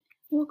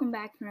Welcome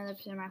back to another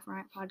episode of my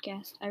Fortnite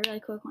podcast. I really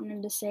quick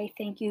wanted to say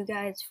thank you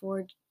guys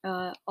for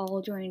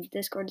all joining the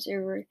Discord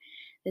server.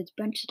 There's a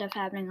bunch of stuff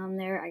happening on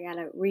there. I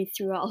gotta read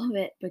through all of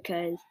it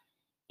because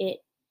it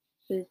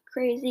was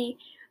crazy.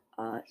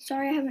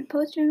 Sorry I haven't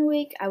posted in a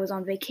week. I was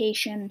on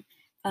vacation.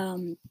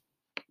 I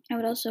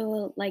would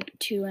also like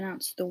to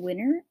announce the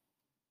winner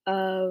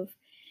of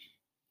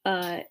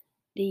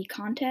the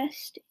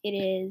contest. It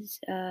is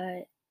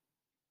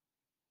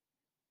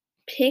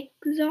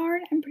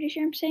Pixard. I'm pretty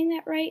sure I'm saying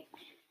that right.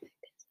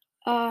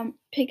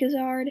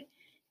 Pigazard,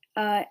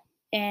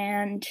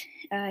 and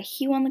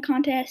he won the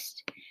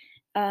contest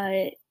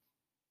uh,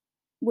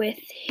 with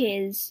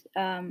his.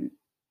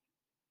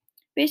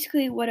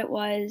 Basically, what it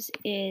was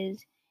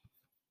is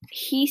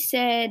he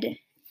said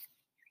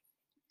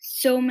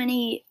so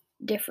many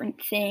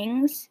different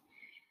things,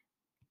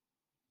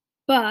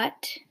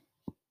 but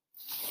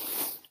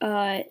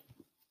I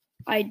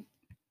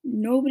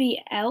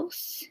nobody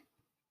else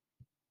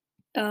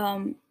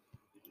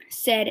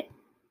said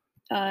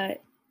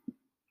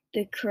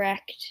the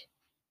correct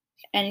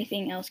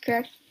anything else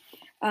correct.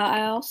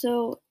 I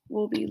also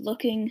will be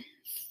looking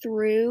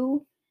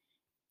through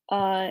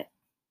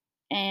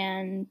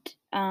and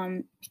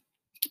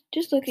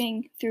just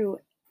looking through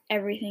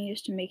everything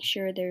just to make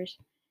sure there's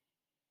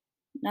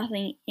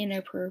nothing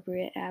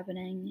inappropriate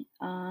happening.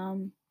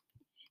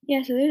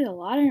 Yeah, so there's a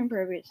lot of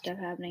inappropriate stuff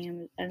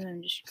happening as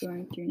I'm just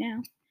going through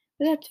now.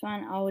 But that's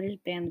fine. I'll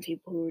just ban the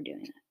people who are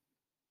doing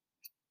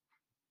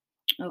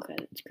that. Okay,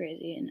 that's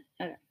crazy. And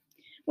okay,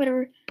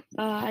 whatever.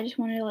 I just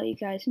wanted to let you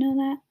guys know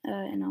that,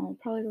 and I'll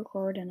probably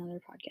record another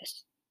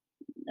podcast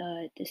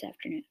this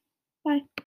afternoon. Bye.